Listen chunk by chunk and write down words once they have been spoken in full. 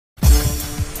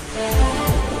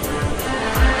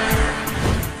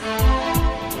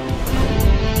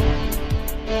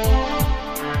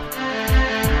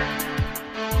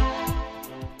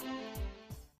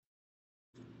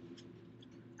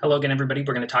Hello again, everybody.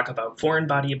 We're going to talk about foreign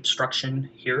body obstruction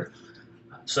here.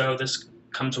 So this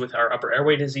comes with our upper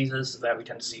airway diseases that we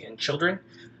tend to see in children.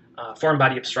 Foreign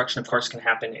body obstruction, of course, can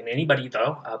happen in anybody,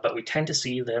 though, but we tend to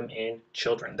see them in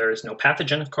children. There is no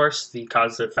pathogen, of course. The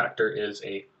causative factor is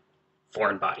a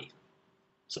foreign body.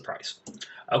 Surprise.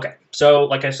 Okay, so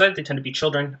like I said, they tend to be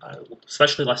children,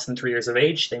 especially less than 3 years of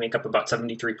age. They make up about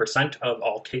 73% of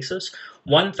all cases.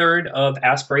 1/3 of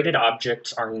aspirated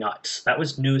objects are nuts. That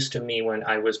was news to me when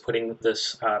I was putting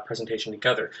this presentation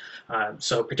together.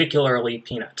 So particularly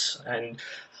peanuts. And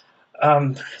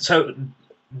so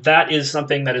that is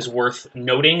something that is worth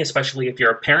noting, especially if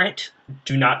you're a parent.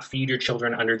 Do not feed your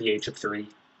children under the age of 3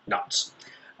 nuts.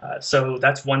 So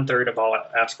that's 1/3 of all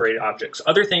aspirated objects.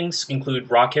 Other things include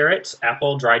raw carrots,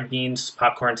 apple, dried beans,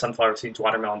 popcorn, sunflower seeds,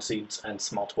 watermelon seeds, and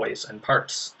small toys and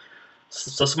parts.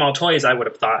 So small toys I would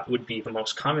have thought would be the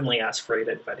most commonly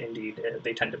aspirated, but indeed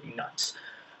they tend to be nuts.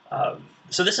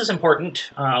 So this is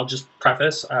important. I'll just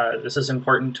preface, this is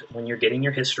important when you're getting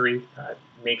your history.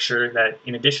 Make sure that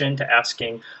in addition to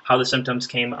asking how the symptoms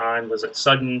came on, was it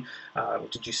sudden,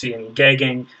 did you see any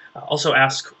gagging, also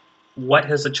ask what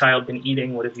has the child been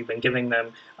eating, what have you been giving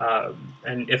them,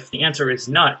 and if the answer is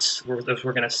nuts, as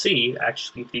we're going to see,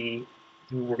 actually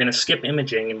we're going to skip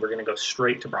imaging and we're going to go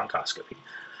straight to bronchoscopy.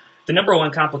 The number one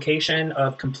complication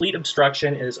of complete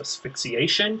obstruction is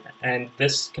asphyxiation, and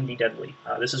this can be deadly.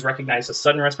 This is recognized as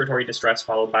sudden respiratory distress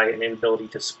followed by an inability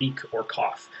to speak or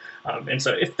cough. And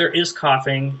so if there is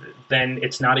coughing, then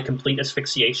it's not a complete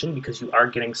asphyxiation because you are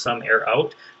getting some air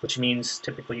out, which means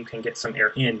typically you can get some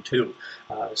air in too.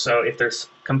 So if there's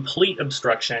complete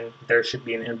obstruction, there should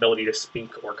be an inability to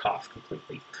speak or cough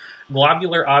completely.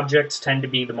 Globular objects tend to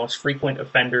be the most frequent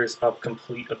offenders of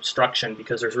complete obstruction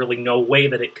because there's really no way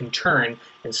that it can turn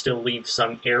and still leave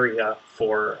some area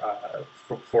for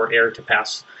air to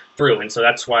pass through. And so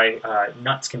that's why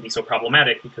nuts can be so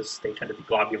problematic, because they tend to be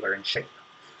globular in shape.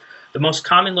 The most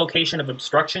common location of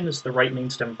obstruction is the right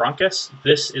mainstem bronchus.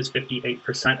 This is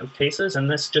 58% of cases, and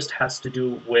this just has to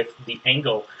do with the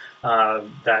angle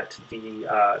that the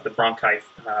bronchi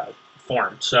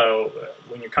form. So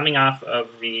when you're coming off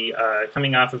of the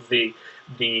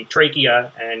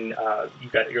trachea, and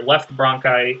you've got your left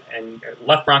bronchi and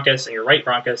left bronchus and your right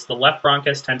bronchus, the left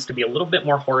bronchus tends to be a little bit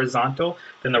more horizontal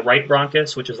than the right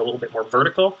bronchus, which is a little bit more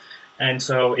vertical. And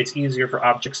so it's easier for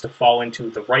objects to fall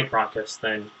into the right bronchus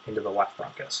than into the left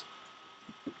bronchus.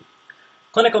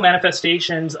 Clinical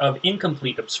manifestations of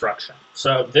incomplete obstruction.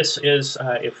 So this is,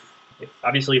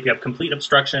 obviously if you have complete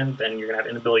obstruction, then you're going to have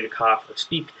inability to cough or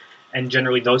speak. And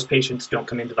generally those patients don't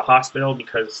come into the hospital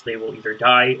because they will either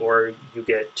die or you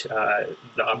get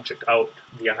the object out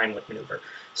via Heimlich maneuver.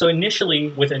 So initially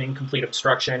with an incomplete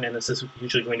obstruction, and this is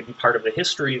usually going to be part of the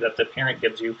history that the parent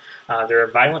gives you, there are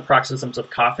violent paroxysms of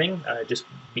coughing just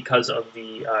because of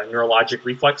the neurologic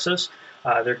reflexes.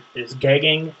 There is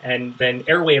gagging and then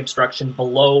airway obstruction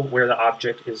below where the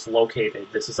object is located.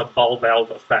 This is a ball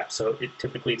valve effect, so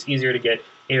typically it's easier to get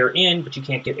air in, but you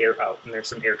can't get air out, and there's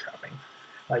some air trapping.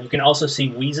 You can also see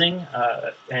wheezing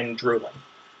and drooling.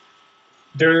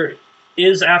 There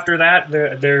is, after that,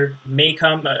 there may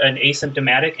come an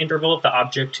asymptomatic interval if the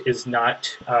object is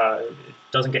not,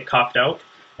 doesn't get coughed out.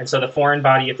 And so the foreign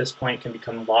body at this point can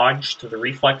become lodged, so the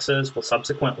reflexes will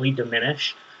subsequently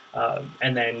diminish,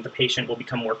 and then the patient will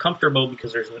become more comfortable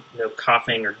because there's no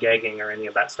coughing or gagging or any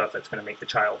of that stuff that's going to make the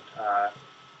child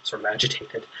sort of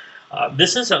agitated.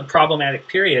 This is a problematic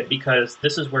period because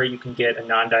this is where you can get a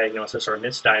non-diagnosis or a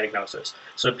misdiagnosis.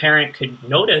 So a parent could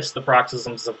notice the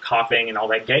paroxysms of coughing and all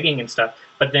that gagging and stuff,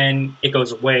 but then it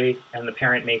goes away and the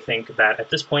parent may think that at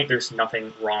this point there's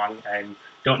nothing wrong and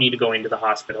don't need to go into the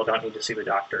hospital, don't need to see the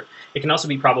doctor. It can also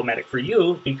be problematic for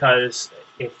you because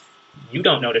if you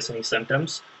don't notice any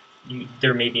symptoms,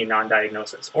 there may be a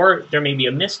non-diagnosis, or there may be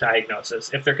a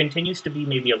misdiagnosis. If there continues to be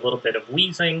maybe a little bit of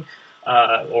wheezing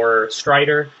or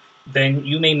stridor, then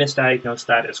you may misdiagnose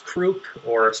that as croup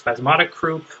or spasmodic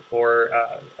croup or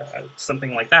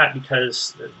something like that,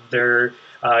 because you're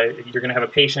going to have a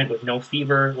patient with no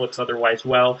fever, looks otherwise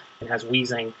well, and has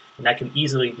wheezing, and that can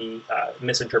easily be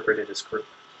misinterpreted as croup.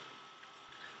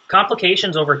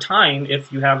 Complications over time: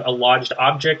 if you have a lodged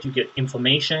object, you get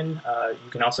inflammation. You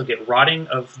can also get rotting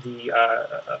of the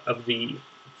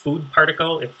food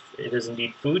particle, if it is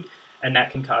indeed food, and that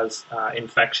can cause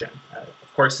infection.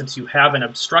 Of course, since you have an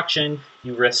obstruction,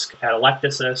 you risk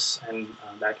atelectasis, and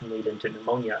that can lead into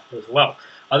pneumonia as well.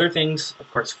 Other things, of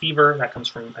course, fever, that comes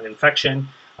from an infection,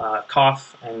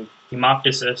 cough, and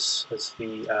hemoptysis is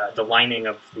the lining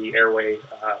of the airway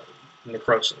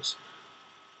necrosis.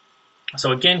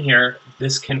 So again here,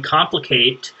 these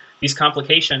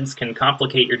complications can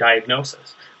complicate your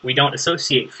diagnosis. we don't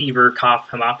associate fever, cough,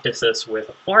 hemoptysis with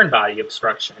a foreign body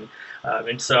obstruction.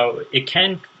 And so it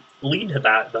can lead to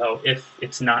that, though, if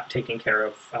it's not taken care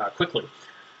of quickly.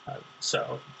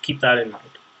 So keep that in mind.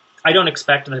 I don't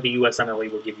expect that the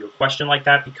USMLE will give you a question like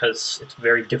that because it's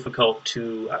very difficult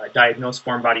to diagnose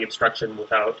foreign body obstruction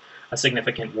without a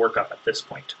significant workup at this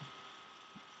point.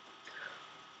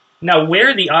 Now,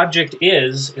 where the object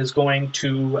is going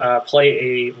to play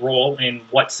a role in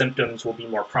what symptoms will be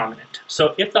more prominent.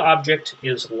 So if the object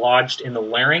is lodged in the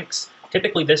larynx,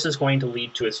 typically this is going to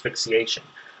lead to asphyxiation.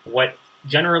 What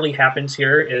generally happens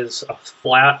here is a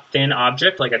flat, thin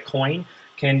object, like a coin,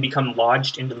 can become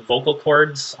lodged into the vocal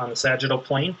cords on the sagittal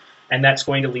plane, and that's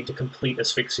going to lead to complete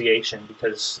asphyxiation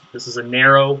because this is a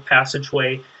narrow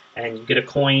passageway, and you get a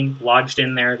coin lodged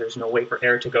in there, there's no way for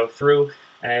air to go through,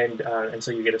 and so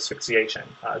you get asphyxiation.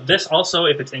 This also,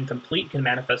 if it's incomplete, can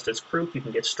manifest as croup. You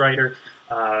can get stridor,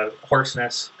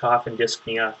 hoarseness, cough, and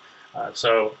dyspnea.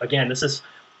 So again, this is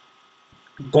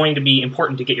going to be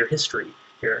important to get your history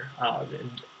here.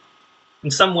 In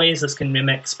some ways, this can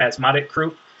mimic spasmodic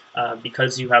croup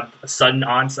because you have a sudden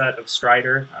onset of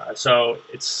stridor. So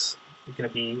it's going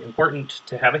to be important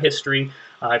to have a history.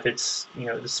 If it's,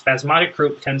 the spasmodic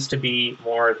croup tends to be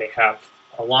more, they have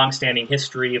a long-standing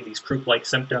history of these croup-like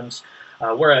symptoms,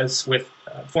 whereas with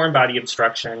foreign body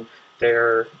obstruction,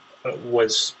 there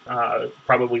was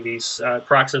probably these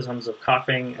paroxysms of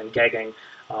coughing and gagging,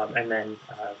 and then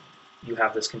you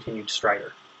have this continued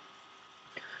stridor.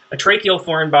 A tracheal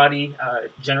foreign body,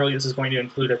 generally this is going to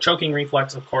include a choking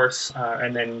reflex, of course,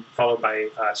 and then followed by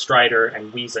stridor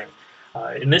and wheezing.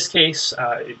 In this case,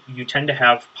 you tend to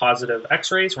have positive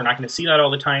x-rays. We're not going to see that all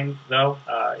the time, though.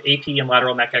 AP and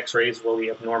lateral neck x-rays will be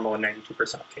abnormal in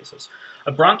 92% of cases.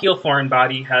 A bronchial foreign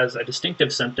body has a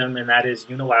distinctive symptom, and that is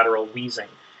unilateral wheezing.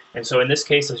 And so in this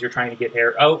case, as you're trying to get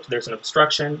air out, there's an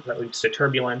obstruction that leads to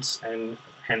turbulence and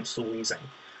hence wheezing.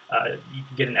 You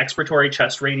can get an expiratory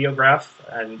chest radiograph,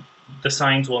 and the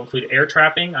signs will include air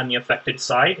trapping on the affected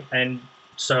side, and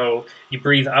so you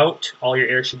breathe out, all your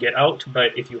air should get out,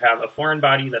 but if you have a foreign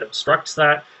body that obstructs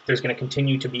that, there's going to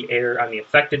continue to be air on the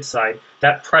affected side.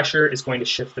 That pressure is going to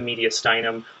shift the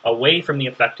mediastinum away from the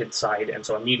affected side, and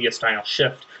so a mediastinal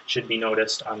shift should be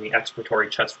noticed on the expiratory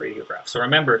chest radiograph. So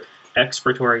remember,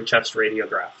 expiratory chest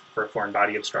radiograph for a foreign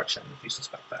body obstruction if you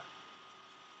suspect that.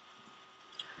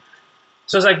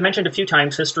 So as I've mentioned a few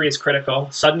times, history is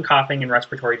critical. Sudden coughing and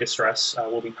respiratory distress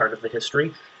will be part of the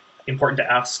history. Important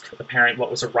to ask the parent what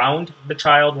was around the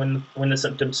child when the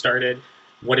symptoms started.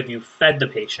 What have you fed the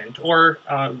patient? Or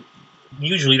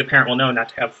usually the parent will know not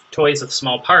to have toys of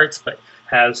small parts, but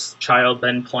has child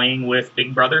been playing with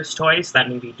Big Brother's toys that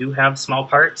maybe do have small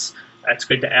parts? That's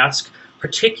good to ask.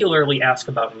 Particularly ask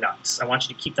about nuts. I want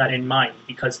you to keep that in mind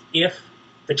because if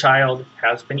the child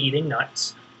has been eating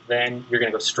nuts, then you're going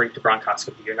to go straight to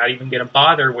bronchoscopy. You're not even going to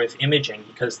bother with imaging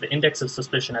because the index of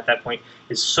suspicion at that point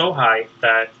is so high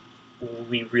that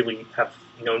we really have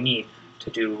no need to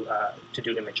do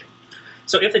imaging.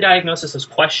 So if the diagnosis is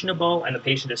questionable and the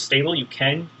patient is stable, you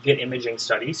can get imaging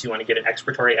studies. You want to get an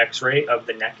expiratory x-ray of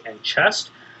the neck and chest.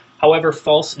 However,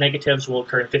 false negatives will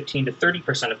occur in 15 to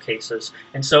 30% of cases.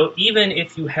 And so even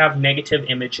if you have negative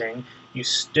imaging, you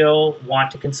still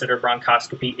want to consider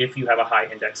bronchoscopy if you have a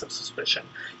high index of suspicion.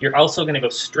 You're also going to go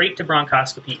straight to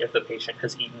bronchoscopy if the patient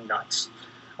has eaten nuts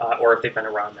or if they've been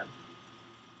around them.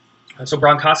 So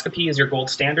bronchoscopy is your gold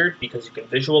standard because you can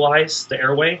visualize the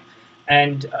airway,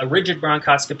 and a rigid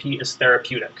bronchoscopy is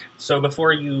therapeutic. So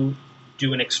before you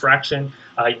do an extraction,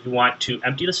 you want to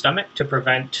empty the stomach to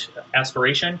prevent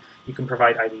aspiration. You can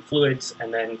provide IV fluids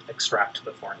and then extract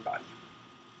the foreign body.